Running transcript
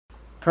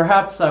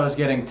Perhaps I was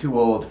getting too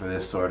old for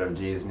this sort of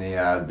Disney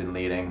I've been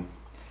leading.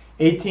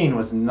 18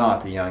 was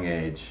not a young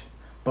age.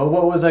 But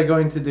what was I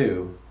going to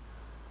do?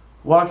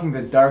 Walking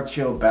the dark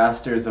chill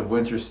bastards of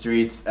winter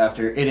streets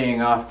after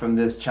idioting off from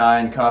this chai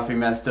and coffee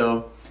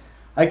mesto,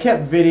 I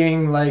kept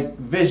videoing like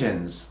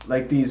visions,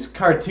 like these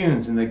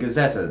cartoons in the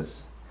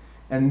gazettas.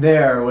 And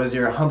there was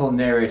your humble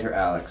narrator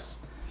Alex,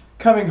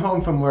 coming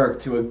home from work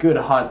to a good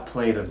hot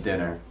plate of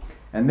dinner.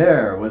 And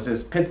there was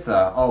his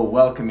pizza all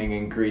welcoming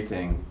and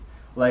greeting,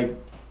 like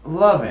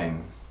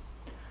loving.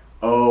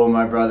 Oh,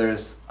 my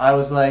brothers, I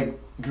was like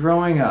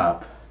growing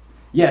up.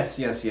 Yes,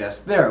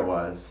 there it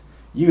was.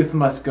 Youth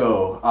must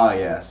go, ah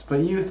yes,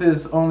 but youth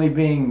is only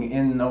being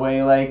in a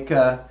way like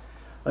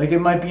it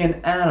might be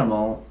an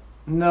animal.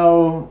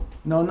 No,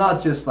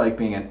 not just like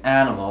being an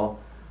animal,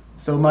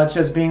 so much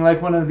as being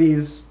like one of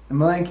these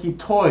Malenki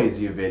toys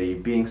you vidi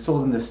being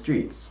sold in the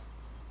streets.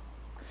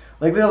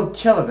 Like little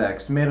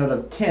Cheleveks made out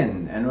of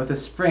tin and with a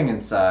spring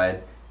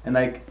inside, and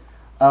like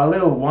a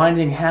little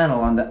winding handle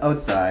on the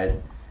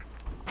outside,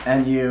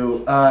 and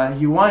you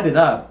wind it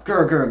up,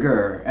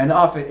 grr, and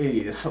off it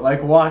idiots,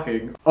 like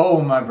walking.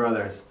 Oh, my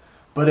brothers.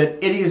 But it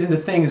idiots into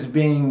things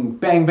being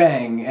bang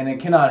bang, and it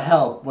cannot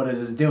help what it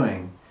is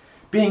doing.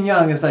 Being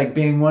young is like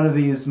being one of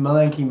these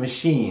Malenki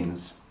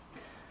machines.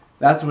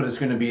 That's what it's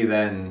going to be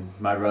then,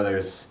 my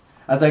brothers,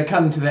 as I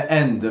come to the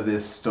end of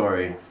this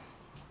story.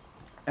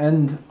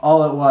 And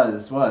all it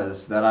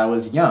was that I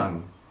was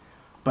young.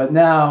 But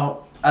now,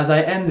 as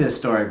I end this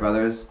story,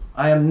 brothers,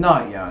 I am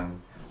not young.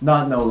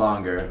 Not no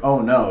longer. Oh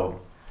no.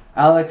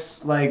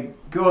 Alex, like,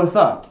 goeth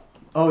up.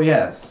 Oh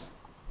yes.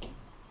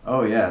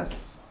 Oh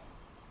yes.